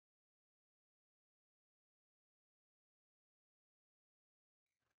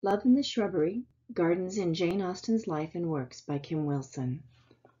Love in the Shrubbery, Gardens in Jane Austen's Life and Works by Kim Wilson.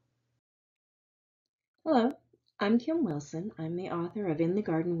 Hello, I'm Kim Wilson. I'm the author of In the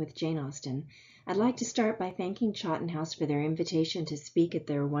Garden with Jane Austen. I'd like to start by thanking Chawton House for their invitation to speak at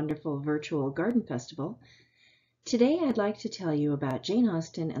their wonderful virtual garden festival. Today I'd like to tell you about Jane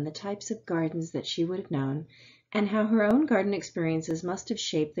Austen and the types of gardens that she would have known, and how her own garden experiences must have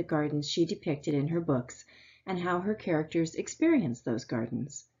shaped the gardens she depicted in her books, and how her characters experienced those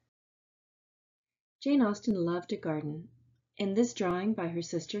gardens. Jane Austen loved to garden. In this drawing by her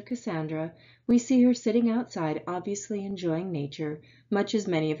sister Cassandra, we see her sitting outside, obviously enjoying nature, much as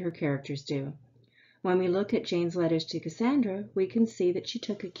many of her characters do. When we look at Jane's letters to Cassandra, we can see that she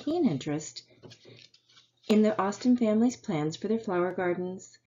took a keen interest in the Austen family's plans for their flower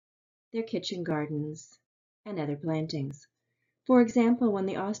gardens, their kitchen gardens, and other plantings. For example, when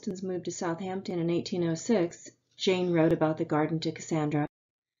the Austens moved to Southampton in 1806, Jane wrote about the garden to Cassandra.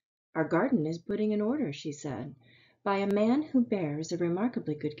 "Our garden is putting in order," she said, "by a man who bears a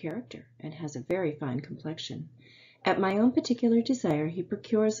remarkably good character, and has a very fine complexion. At my own particular desire he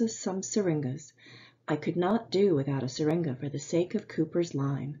procures us some syringas. I could not do without a syringa for the sake of Cooper's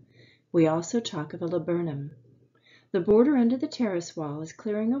lime. We also talk of a laburnum. The border under the terrace wall is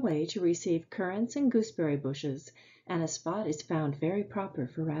clearing away to receive currants and gooseberry bushes, and a spot is found very proper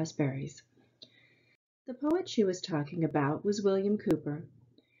for raspberries." The poet she was talking about was William Cooper,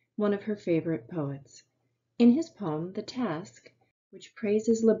 one of her favorite poets. In his poem, The Task, which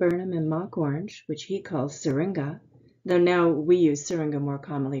praises laburnum and mock orange, which he calls syringa, though now we use syringa more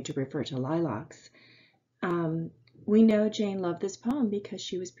commonly to refer to lilacs, we know Jane loved this poem because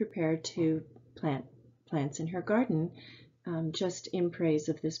she was prepared to plant plants in her garden just in praise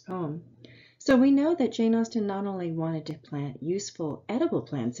of this poem. So we know that Jane Austen not only wanted to plant useful, edible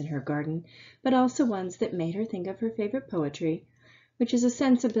plants in her garden, but also ones that made her think of her favorite poetry, which is a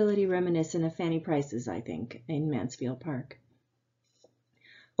sensibility reminiscent of Fanny Price's, I think, in Mansfield Park.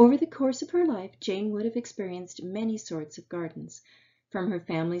 Over the course of her life, Jane would have experienced many sorts of gardens, from her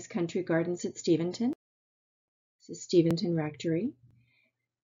family's country gardens at Steventon, this is Steventon Rectory,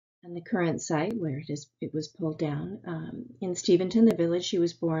 and the current site where it was pulled down, in Steventon, the village she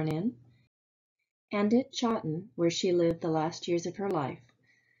was born in, and at Chawton, where she lived the last years of her life,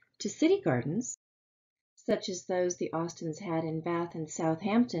 to city gardens, such as those the Austens had in Bath and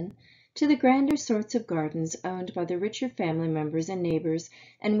Southampton, to the grander sorts of gardens owned by the richer family members and neighbors,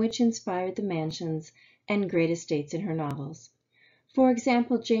 and which inspired the mansions and great estates in her novels. For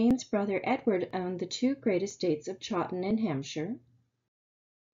example, Jane's brother Edward owned the two great estates of Chawton in Hampshire.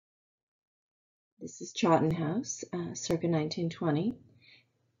 This is Chawton House, circa 1920,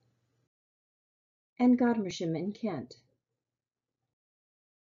 and Godmersham in Kent.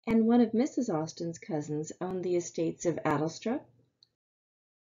 And one of Mrs. Austen's cousins owned the estates of Addlestrup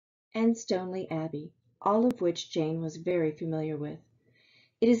and Stoneleigh Abbey, all of which Jane was very familiar with.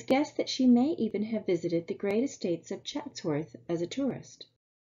 It is guessed that she may even have visited the great estates of Chatsworth as a tourist.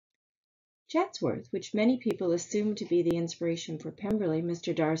 Chatsworth, which many people assume to be the inspiration for Pemberley,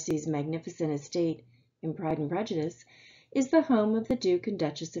 Mr. Darcy's magnificent estate in Pride and Prejudice, is the home of the Duke and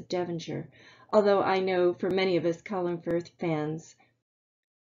Duchess of Devonshire, although I know for many of us Carlingford fans,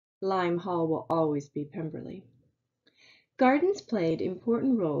 Lyme Hall will always be Pemberley. Gardens played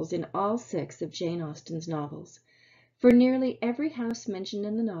important roles in all 6 of Jane Austen's novels. For nearly every house mentioned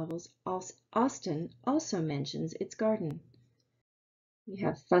in the novels, Austen also mentions its garden. We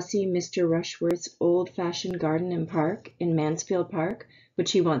have fussy Mr. Rushworth's old-fashioned garden and park in Mansfield Park,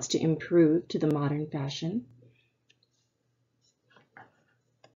 which he wants to improve to the modern fashion.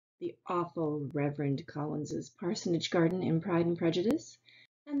 The awful Reverend Collins's parsonage garden in Pride and Prejudice,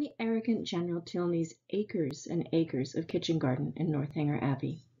 and the arrogant General Tilney's acres and acres of kitchen garden in Northanger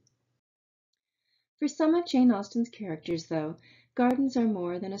Abbey. For some of Jane Austen's characters, though, gardens are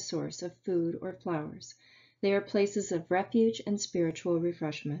more than a source of food or flowers. They are places of refuge and spiritual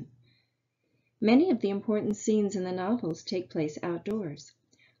refreshment. Many of the important scenes in the novels take place outdoors.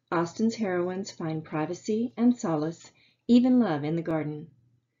 Austen's heroines find privacy and solace, even love, in the garden.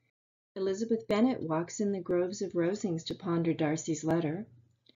 Elizabeth Bennet walks in the groves of Rosings to ponder Darcy's letter.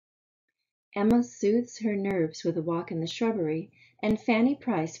 Emma soothes her nerves with a walk in the shrubbery, and Fanny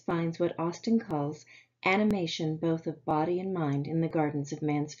Price finds what Austen calls animation both of body and mind in the gardens of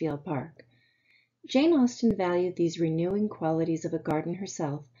Mansfield Park. Jane Austen valued these renewing qualities of a garden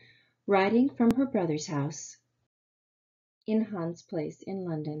herself, writing from her brother's house in Hans Place in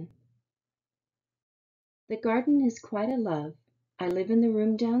London. "The garden is quite a love. I live in the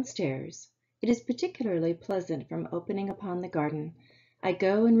room downstairs. It is particularly pleasant from opening upon the garden. I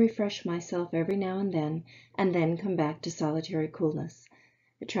go and refresh myself every now and then come back to solitary coolness.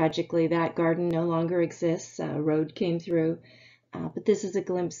 Tragically, that garden no longer exists. A road came through, but this is a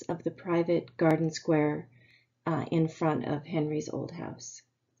glimpse of the private garden square in front of Henry's old house.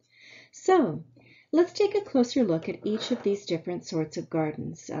 So, let's take a closer look at each of these different sorts of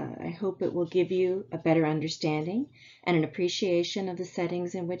gardens. I hope it will give you a better understanding and an appreciation of the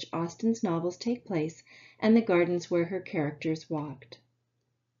settings in which Austen's novels take place and the gardens where her characters walked.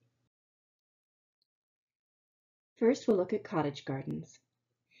 First, we'll look at cottage gardens.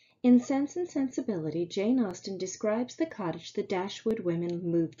 In Sense and Sensibility, Jane Austen describes the cottage the Dashwood women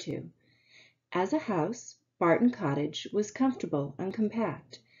moved to. As a house, Barton Cottage was comfortable and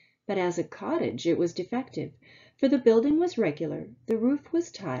compact, but as a cottage it was defective, for the building was regular, the roof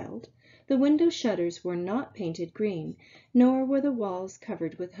was tiled, the window shutters were not painted green, nor were the walls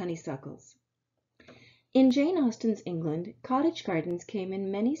covered with honeysuckles. In Jane Austen's England, cottage gardens came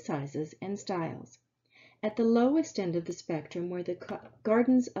in many sizes and styles. At the lowest end of the spectrum were the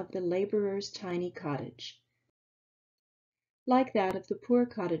gardens of the laborer's tiny cottage, like that of the poor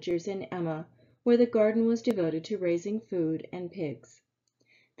cottagers in Emma, where the garden was devoted to raising food and pigs.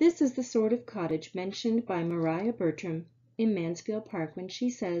 This is the sort of cottage mentioned by Maria Bertram in Mansfield Park when she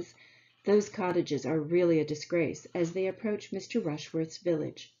says, "Those cottages are really a disgrace," as they approach Mr. Rushworth's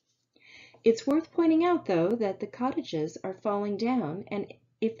village. It's worth pointing out, though, that the cottages are falling down, and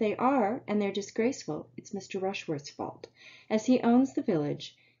if they are, and they're disgraceful, it's Mr. Rushworth's fault, as he owns the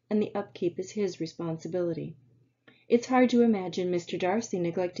village, and the upkeep is his responsibility. It's hard to imagine Mr. Darcy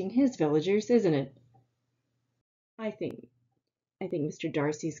neglecting his villagers, isn't it? I think Mr.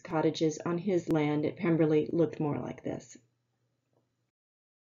 Darcy's cottages on his land at Pemberley looked more like this.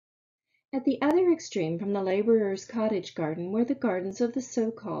 At the other extreme from the laborer's cottage garden were the gardens of the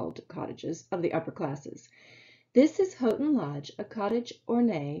so-called cottages of the upper classes. This is Houghton Lodge, a cottage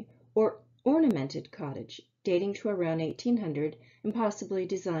ornée or ornamented cottage, dating to around 1800 and possibly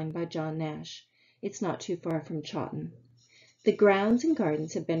designed by John Nash. It's not too far from Chawton. The grounds and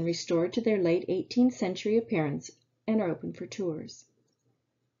gardens have been restored to their late 18th century appearance and are open for tours.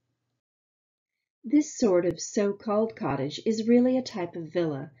 This sort of so-called cottage is really a type of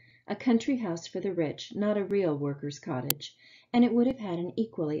villa, a country house for the rich, not a real worker's cottage, and it would have had an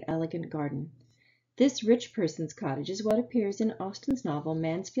equally elegant garden. This rich person's cottage is what appears in Austen's novel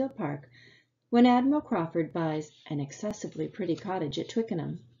Mansfield Park when Admiral Crawford buys an excessively pretty cottage at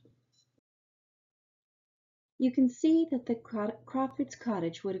Twickenham. You can see that the Crawford's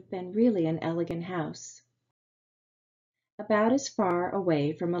cottage would have been really an elegant house, about as far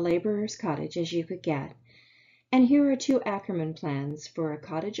away from a laborer's cottage as you could get. And here are two Ackerman plans for a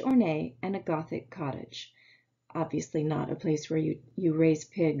cottage ornée and a Gothic cottage. Obviously not a place where you raise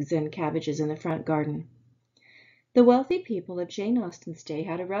pigs and cabbages in the front garden. The wealthy people of Jane Austen's day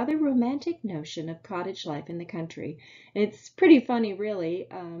had a rather romantic notion of cottage life in the country. It's pretty funny, really.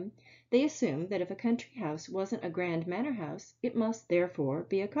 They assumed that if a country house wasn't a grand manor house, it must therefore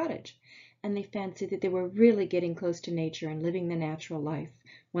be a cottage. And they fancied that they were really getting close to nature and living the natural life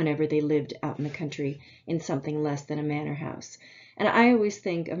whenever they lived out in the country in something less than a manor house. And I always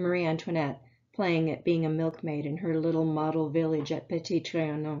think of Marie Antoinette playing at being a milkmaid in her little model village at Petit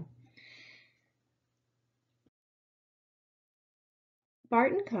Trianon.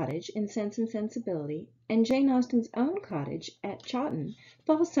 Barton Cottage in Sense and Sensibility and Jane Austen's own cottage at Chawton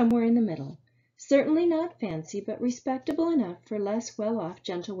fall somewhere in the middle. Certainly not fancy, but respectable enough for less well-off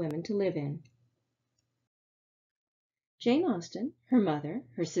gentlewomen to live in. Jane Austen, her mother,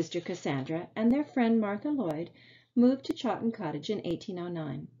 her sister Cassandra, and their friend Martha Lloyd moved to Chawton Cottage in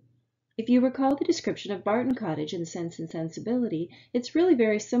 1809. If you recall the description of Barton Cottage in Sense and Sensibility, it's really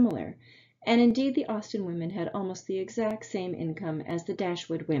very similar, and indeed the Austen women had almost the exact same income as the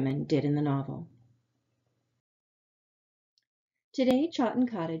Dashwood women did in the novel. Today, Chawton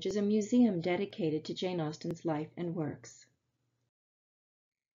Cottage is a museum dedicated to Jane Austen's life and works.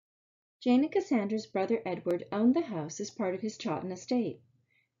 Jane and Cassandra's brother Edward owned the house as part of his Chawton estate.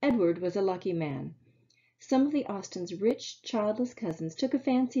 Edward was a lucky man. Some of the Austens' rich, childless cousins took a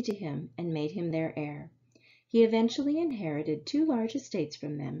fancy to him and made him their heir. He eventually inherited two large estates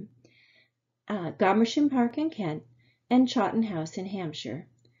from them, Gomersham Park in Kent and Chawton House in Hampshire,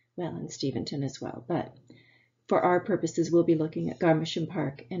 well, and Steventon as well, but for our purposes we'll be looking at Gomersham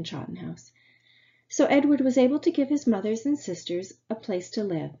Park and Chawton House. So Edward was able to give his mothers and sisters a place to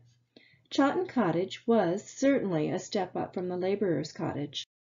live. Chawton Cottage was certainly a step up from the laborer's cottage.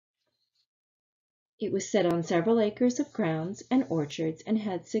 It was set on several acres of grounds and orchards and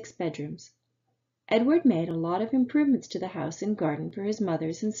had 6 bedrooms. Edward made a lot of improvements to the house and garden for his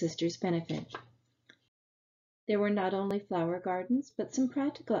mother's and sisters' benefit. There were not only flower gardens, but some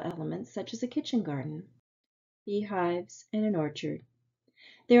practical elements such as a kitchen garden, beehives, and an orchard.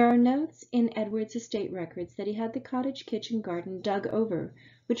 There are notes in Edward's estate records that he had the cottage kitchen garden dug over,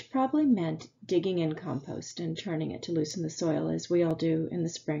 which probably meant digging in compost and turning it to loosen the soil, as we all do in the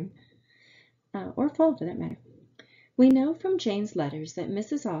spring, or fall for that matter. We know from Jane's letters that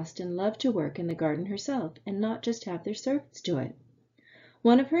Mrs. Austen loved to work in the garden herself, and not just have their servants do it.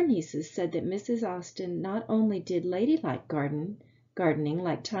 One of her nieces said that Mrs. Austen not only did ladylike gardening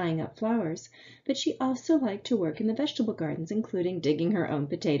like tying up flowers, but she also liked to work in the vegetable gardens, including digging her own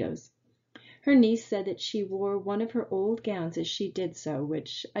potatoes. Her niece said that she wore one of her old gowns as she did so,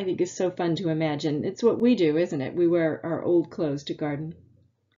 which I think is so fun to imagine. It's what we do, isn't it? We wear our old clothes to garden.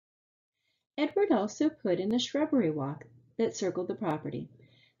 Edward also put in a shrubbery walk that circled the property.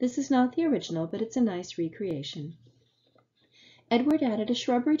 This is not the original, but it's a nice recreation. Edward added a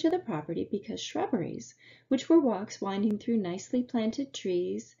shrubbery to the property because shrubberies, which were walks winding through nicely planted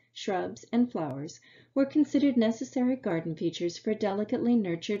trees, shrubs, and flowers, were considered necessary garden features for delicately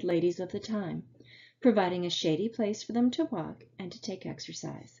nurtured ladies of the time, providing a shady place for them to walk and to take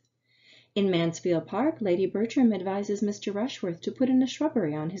exercise. In Mansfield Park, Lady Bertram advises Mr. Rushworth to put in a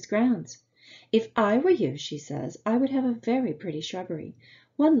shrubbery on his grounds. "If I were you," she says, "I would have a very pretty shrubbery.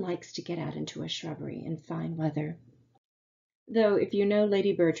 One likes to get out into a shrubbery in fine weather." Though if you know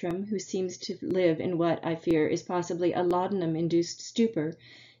Lady Bertram, who seems to live in what I fear is possibly a laudanum-induced stupor,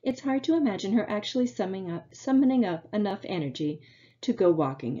 it's hard to imagine her actually summoning up enough energy to go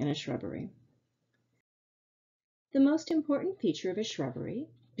walking in a shrubbery. The most important feature of a shrubbery,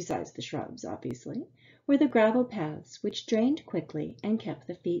 besides the shrubs obviously, were the gravel paths, which drained quickly and kept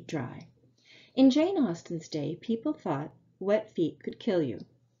the feet dry. In Jane Austen's day, people thought wet feet could kill you.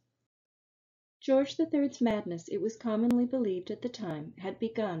 George III's madness, it was commonly believed at the time, had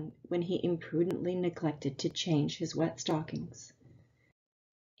begun when he imprudently neglected to change his wet stockings.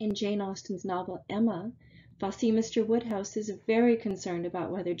 In Jane Austen's novel Emma, fussy Mr. Woodhouse is very concerned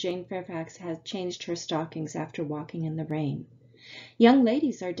about whether Jane Fairfax had changed her stockings after walking in the rain. Young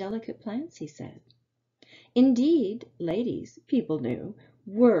ladies are delicate plants, he said. Indeed, ladies, people knew,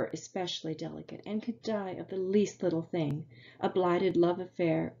 were especially delicate and could die of the least little thing. A blighted love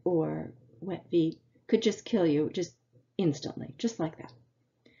affair or wet feet could just kill you just instantly, just like that.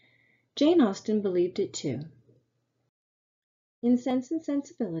 Jane Austen believed it too. In Sense and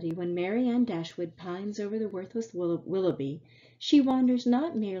Sensibility, when Mary Ann Dashwood pines over the worthless Willoughby, she wanders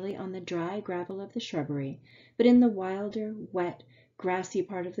not merely on the dry gravel of the shrubbery, but in the wilder, wet, grassy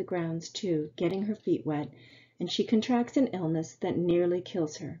part of the grounds too, getting her feet wet, and she contracts an illness that nearly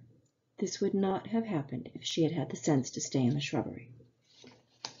kills her. This would not have happened if she had had the sense to stay in the shrubbery.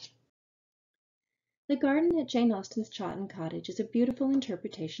 The garden at Jane Austen's Chawton cottage is a beautiful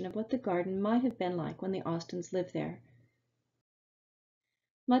interpretation of what the garden might have been like when the Austens lived there.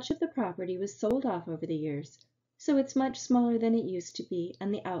 Much of the property was sold off over the years, so it's much smaller than it used to be,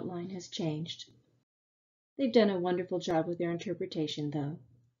 and the outline has changed. They've done a wonderful job with their interpretation, though.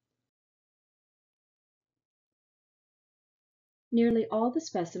 Nearly all the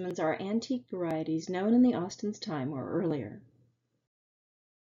specimens are antique varieties known in the Austens' time or earlier.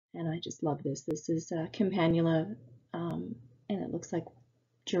 And I just love this. This is campanula, and it looks like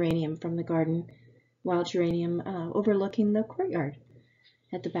geranium from the garden, wild geranium overlooking the courtyard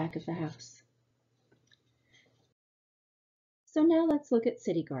at the back of the house. So now let's look at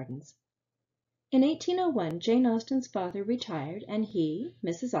city gardens. In 1801, Jane Austen's father retired, and he,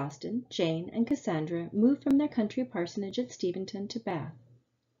 Mrs. Austen, Jane, and Cassandra moved from their country parsonage at Steventon to Bath.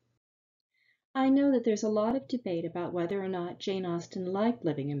 I know that there's a lot of debate about whether or not Jane Austen liked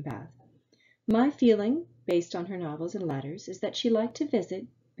living in Bath. My feeling, based on her novels and letters, is that she liked to visit,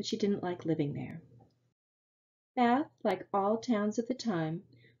 but she didn't like living there. Bath, like all towns of the time,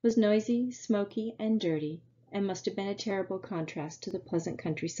 was noisy, smoky, and dirty, and must have been a terrible contrast to the pleasant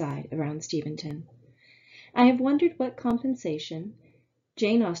countryside around Steventon. I have wondered what compensation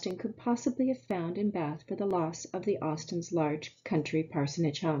Jane Austen could possibly have found in Bath for the loss of the Austens' large country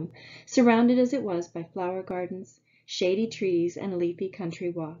parsonage home, surrounded as it was by flower gardens, shady trees, and leafy country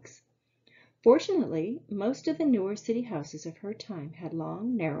walks. Fortunately, most of the newer city houses of her time had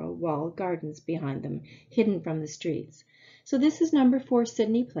long, narrow, walled gardens behind them, hidden from the streets. So this is number 4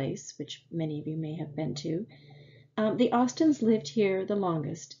 Sydney Place, which many of you may have been to. The Austens lived here the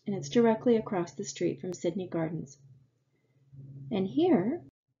longest, and it's directly across the street from Sydney Gardens. And here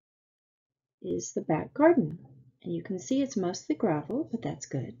is the back garden. And you can see it's mostly gravel, but that's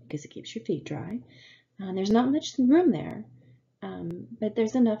good because it keeps your feet dry. There's not much room there, but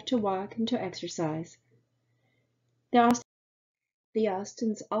there's enough to walk and to exercise. The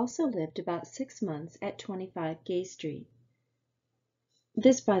Austens also lived about 6 months at 25 Gay Street.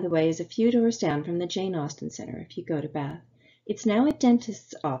 This, by the way, is a few doors down from the Jane Austen Center if you go to Bath. It's now a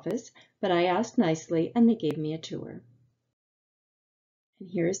dentist's office, but I asked nicely and they gave me a tour. And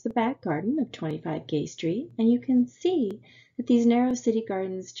here is the back garden of 25 Gay Street, and you can see that these narrow city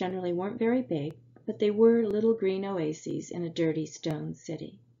gardens generally weren't very big, but they were little green oases in a dirty stone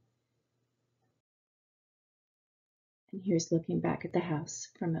city. And here's looking back at the house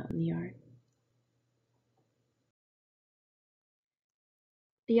from out in the yard.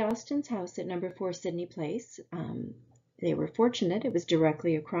 The Austens' house at number 4 Sydney Place, they were fortunate. It was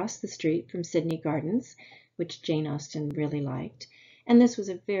directly across the street from Sydney Gardens, which Jane Austen really liked. And this was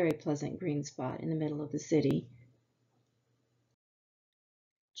a very pleasant green spot in the middle of the city.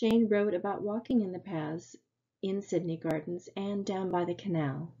 Jane wrote about walking in the paths in Sydney Gardens and down by the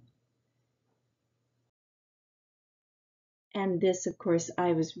canal. And this, of course,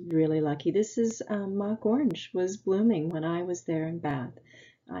 I was really lucky. This is mock orange was blooming when I was there in Bath.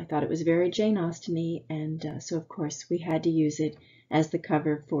 I thought it was very Jane Austen-y, and so of course we had to use it as the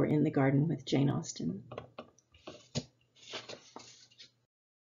cover for In the Garden with Jane Austen.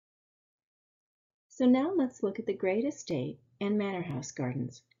 So now let's look at the Great Estate and Manor House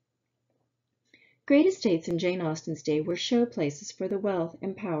Gardens. Great estates in Jane Austen's day were show places for the wealth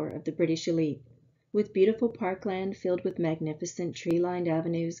and power of the British elite, with beautiful parkland filled with magnificent tree-lined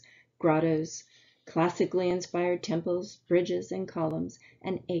avenues, grottos, classically inspired temples, bridges and columns,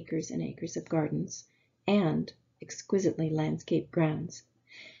 and acres of gardens, and exquisitely landscaped grounds.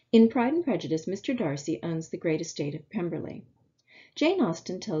 In Pride and Prejudice, Mr. Darcy owns the great estate of Pemberley. Jane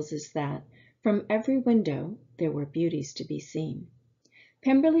Austen tells us that from every window there were beauties to be seen.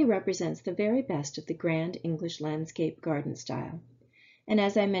 Pemberley represents the very best of the grand English landscape garden style. And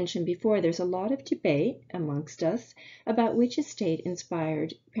as I mentioned before, there's a lot of debate amongst us about which estate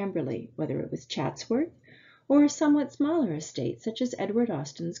inspired Pemberley, whether it was Chatsworth or a somewhat smaller estate such as Edward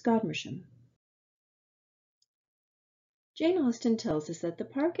Austen's Godmersham. Jane Austen tells us that the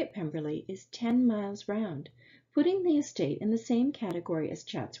park at Pemberley is 10 miles round, putting the estate in the same category as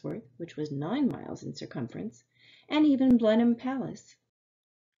Chatsworth, which was 9 miles in circumference, and even Blenheim Palace,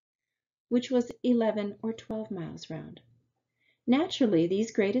 which was 11 or 12 miles round. Naturally,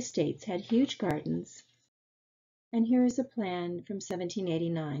 these great estates had huge gardens, and here is a plan from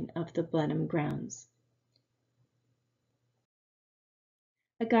 1789 of the Blenheim grounds.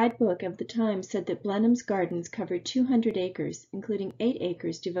 A guidebook of the time said that Blenheim's gardens covered 200 acres, including 8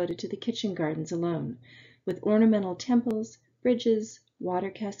 acres devoted to the kitchen gardens alone, with ornamental temples, bridges, water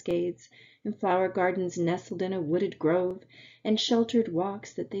cascades, and flower gardens nestled in a wooded grove, and sheltered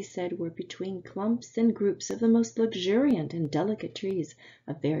walks that they said were between clumps and groups of the most luxuriant and delicate trees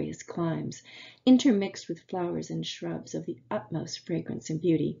of various climes, intermixed with flowers and shrubs of the utmost fragrance and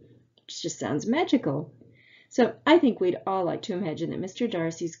beauty, which just sounds magical. So I think we'd all like to imagine that Mr.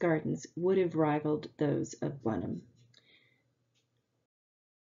 Darcy's gardens would have rivaled those of Blenheim.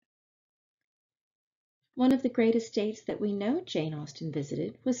 One of the great estates that we know Jane Austen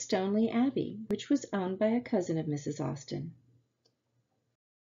visited was Stoneleigh Abbey, which was owned by a cousin of Mrs. Austen.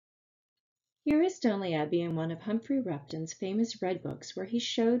 Here is Stoneleigh Abbey in one of Humphrey Repton's famous red books where he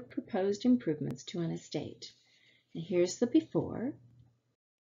showed proposed improvements to an estate. And here's the before,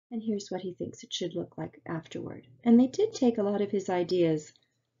 and here's what he thinks it should look like afterward. And they did take a lot of his ideas,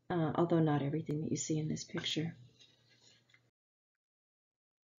 although not everything that you see in this picture.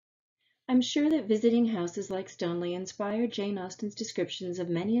 I'm sure that visiting houses like Stoneleigh inspired Jane Austen's descriptions of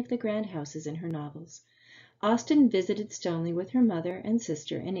many of the grand houses in her novels. Austen visited Stoneleigh with her mother and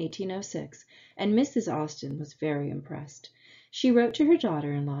sister in 1806, and Mrs. Austen was very impressed. She wrote to her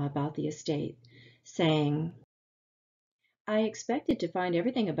daughter-in-law about the estate, saying, "I expected to find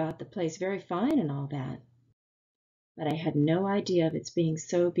everything about the place very fine and all that, but I had no idea of its being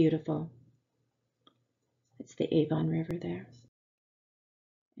so beautiful." It's the Avon River there.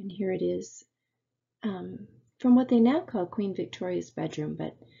 And here it is from what they now call Queen Victoria's bedroom,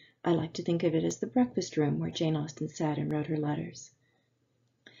 but I like to think of it as the breakfast room where Jane Austen sat and wrote her letters.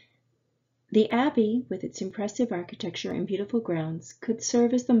 The Abbey, with its impressive architecture and beautiful grounds, could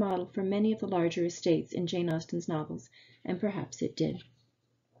serve as the model for many of the larger estates in Jane Austen's novels, and perhaps it did.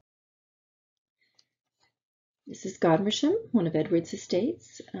 This is Godmersham, one of Edward's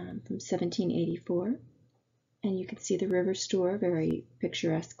estates from 1784. And you can see the river store very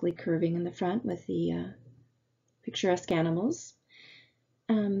picturesquely curving in the front with the picturesque animals.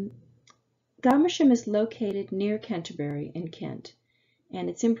 Godmersham is located near Canterbury in Kent,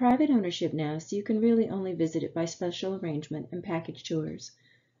 and it's in private ownership now, so you can really only visit it by special arrangement and package tours.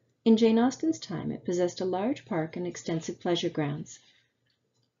 In Jane Austen's time, it possessed a large park and extensive pleasure grounds.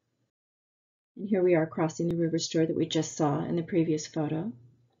 And here we are crossing the river store that we just saw in the previous photo.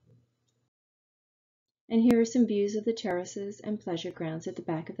 And here are some views of the terraces and pleasure grounds at the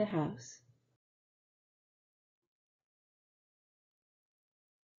back of the house.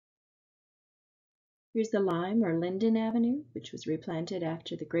 Here's the Lime or Linden Avenue, which was replanted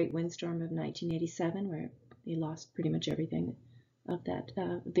after the great windstorm of 1987, where they lost pretty much everything of that,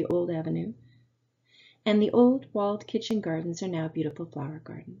 the old avenue. And the old walled kitchen gardens are now beautiful flower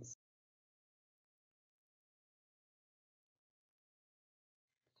gardens.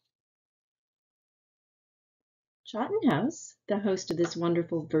 Chawton House, the host of this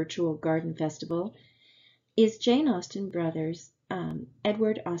wonderful virtual garden festival, is Jane Austen brothers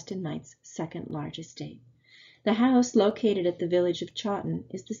Edward Austen Knight's second large estate. The house, located at the village of Chawton,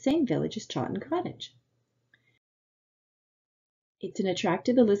 is the same village as Chawton Cottage. It's an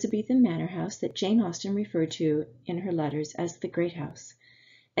attractive Elizabethan manor house that Jane Austen referred to in her letters as the Great House.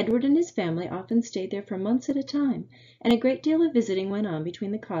 Edward and his family often stayed there for months at a time, and a great deal of visiting went on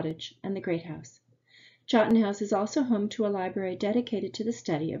between the cottage and the Great House. Chawton House is also home to a library dedicated to the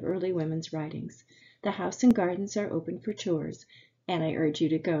study of early women's writings. The house and gardens are open for tours, and I urge you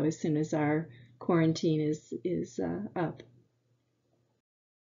to go as soon as our quarantine is up.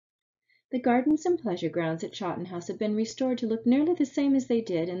 The gardens and pleasure grounds at Chawton House have been restored to look nearly the same as they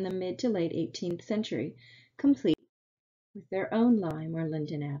did in the mid to late 18th century, complete with their own Lime or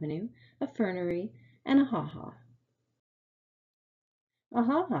Linden Avenue, a fernery, and a ha-ha. A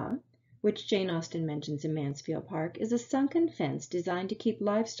ha-ha, which Jane Austen mentions in Mansfield Park, is a sunken fence designed to keep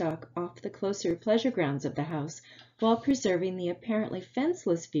livestock off the closer pleasure grounds of the house while preserving the apparently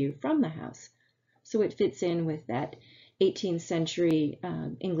fenceless view from the house. So it fits in with that 18th century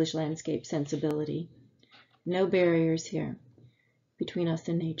English landscape sensibility. No barriers here between us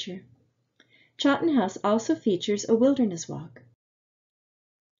and nature. Chawton House also features a wilderness walk,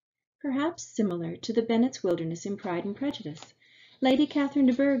 perhaps similar to the Bennet's Wilderness in Pride and Prejudice. Lady Catherine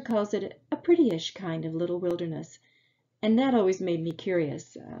de Bourgh calls it a prettyish kind of little wilderness, and that always made me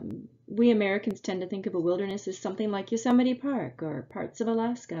curious. We Americans tend to think of a wilderness as something like Yosemite Park or parts of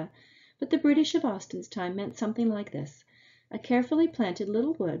Alaska, but the British of Austen's time meant something like this: a carefully planted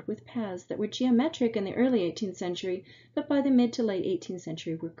little wood with paths that were geometric in the early 18th century, but by the mid to late 18th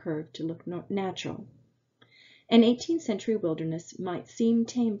century were curved to look natural. An 18th century wilderness might seem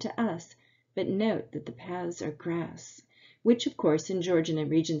tame to us, but note that the paths are grass, which of course in Georgian and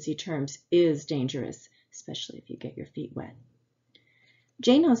Regency terms is dangerous, especially if you get your feet wet.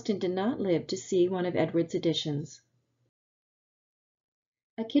 Jane Austen did not live to see one of Edward's additions: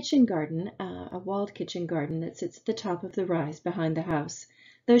 a kitchen garden, a walled kitchen garden that sits at the top of the rise behind the house,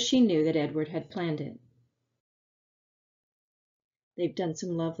 though she knew that Edward had planned it. They've done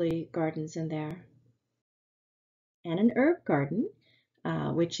some lovely gardens in there. And an herb garden,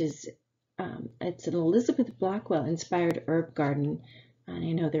 which is, it's an Elizabeth Blackwell inspired herb garden. And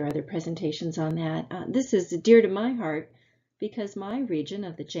I know there are other presentations on that. This is dear to my heart because my region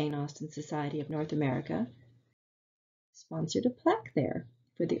of the Jane Austen Society of North America sponsored a plaque there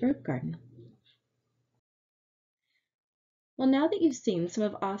for the herb garden. Well, now that you've seen some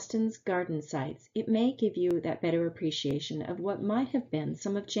of Austen's garden sites, it may give you that better appreciation of what might have been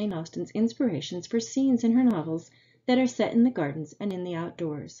some of Jane Austen's inspirations for scenes in her novels that are set in the gardens and in the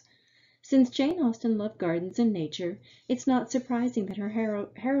outdoors. Since Jane Austen loved gardens and nature, it's not surprising that her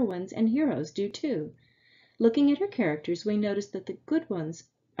heroines and heroes do too. Looking at her characters, we notice that the good ones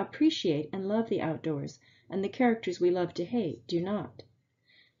appreciate and love the outdoors, and the characters we love to hate do not.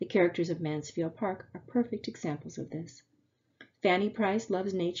 The characters of Mansfield Park are perfect examples of this. Fanny Price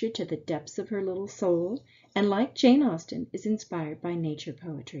loves nature to the depths of her little soul, and like Jane Austen, is inspired by nature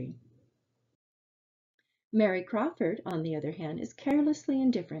poetry. Mary Crawford, on the other hand, is carelessly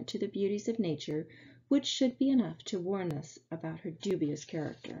indifferent to the beauties of nature, which should be enough to warn us about her dubious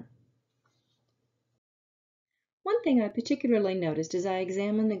character. One thing I particularly noticed as I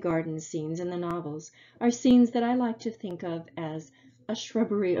examined the garden scenes in the novels are scenes that I like to think of as a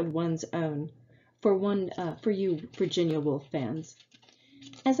shrubbery of one's own, for you Virginia Woolf fans.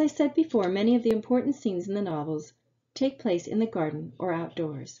 As I said before, many of the important scenes in the novels take place in the garden or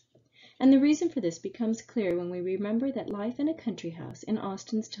outdoors. And the reason for this becomes clear when we remember that life in a country house in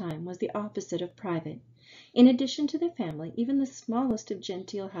Austen's time was the opposite of private. In addition to the family, even the smallest of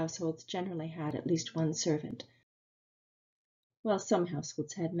genteel households generally had at least one servant, while some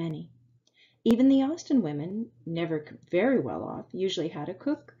households had many. Even the Austen women, never very well off, usually had a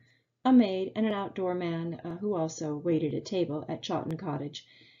cook, a maid, and an outdoor man who also waited at table at Chawton Cottage,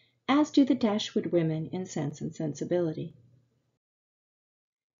 as do the Dashwood women in Sense and Sensibility.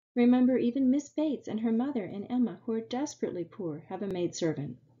 Remember, even Miss Bates and her mother and Emma, who are desperately poor, have a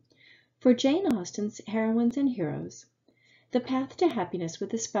maidservant. For Jane Austen's heroines and heroes, The path to happiness with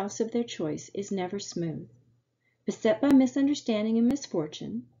the spouse of their choice is never smooth. Beset by misunderstanding and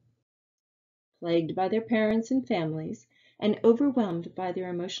misfortune, plagued by their parents and families, and overwhelmed by their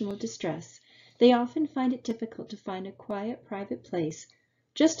emotional distress, they often find it difficult to find a quiet, private place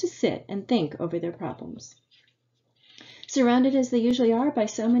just to sit and think over their problems. Surrounded as they usually are by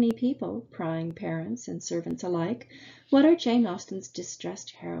so many people, prying parents and servants alike, what are Jane Austen's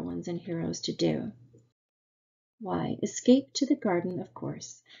distressed heroines and heroes to do? Why, escape to the garden, of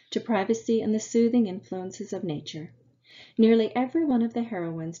course, to privacy and the soothing influences of nature. Nearly every one of the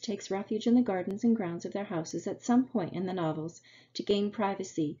heroines takes refuge in the gardens and grounds of their houses at some point in the novels to gain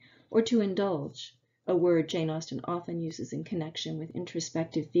privacy or to indulge, a word Jane Austen often uses in connection with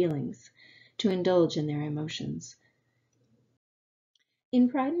introspective feelings, to indulge in their emotions. In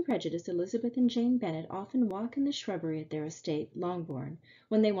Pride and Prejudice, Elizabeth and Jane Bennet often walk in the shrubbery at their estate, Longbourn,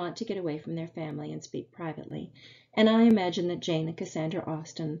 when they want to get away from their family and speak privately, and I imagine that Jane and Cassandra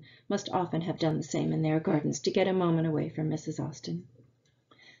Austen must often have done the same in their gardens to get a moment away from Mrs. Austen.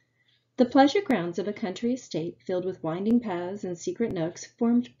 The pleasure grounds of a country estate filled with winding paths and secret nooks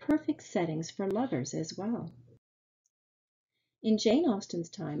formed perfect settings for lovers as well. In Jane Austen's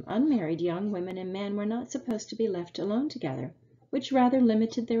time, unmarried young women and men were not supposed to be left alone together, which rather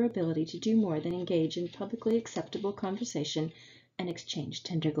limited their ability to do more than engage in publicly acceptable conversation and exchange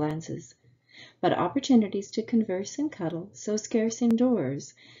tender glances. But opportunities to converse and cuddle, so scarce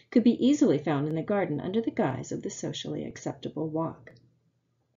indoors, could be easily found in the garden under the guise of the socially acceptable walk.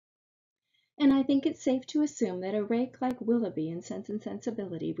 And I think it's safe to assume that a rake like Willoughby in Sense and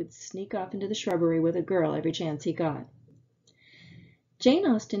Sensibility would sneak off into the shrubbery with a girl every chance he got. Jane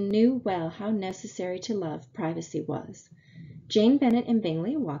Austen knew well how necessary to love privacy was. Jane Bennet and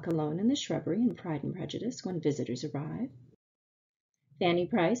Bingley walk alone in the shrubbery in Pride and Prejudice when visitors arrive. Fanny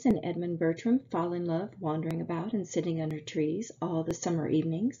Price and Edmund Bertram fall in love wandering about and sitting under trees all the summer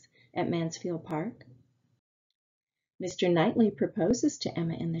evenings at Mansfield Park. Mr. Knightley proposes to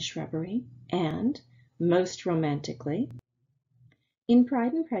Emma in the shrubbery, and, most romantically, in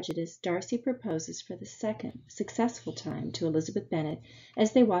Pride and Prejudice, Darcy proposes for the second successful time to Elizabeth Bennet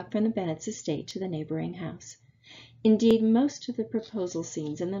as they walk from the Bennets' estate to the neighboring house. Indeed, most of the proposal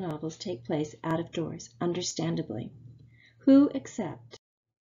scenes in the novels take place out of doors, understandably. Who except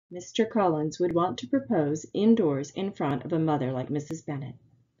Mr. Collins would want to propose indoors in front of a mother like Mrs. Bennet?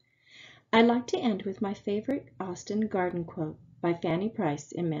 I'd like to end with my favorite Austen garden quote by Fanny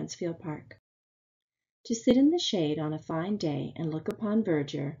Price in Mansfield Park. To sit in the shade on a fine day and look upon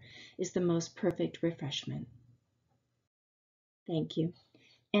verdure is the most perfect refreshment. Thank you.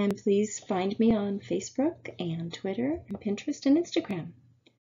 And please find me on Facebook and Twitter and Pinterest and Instagram.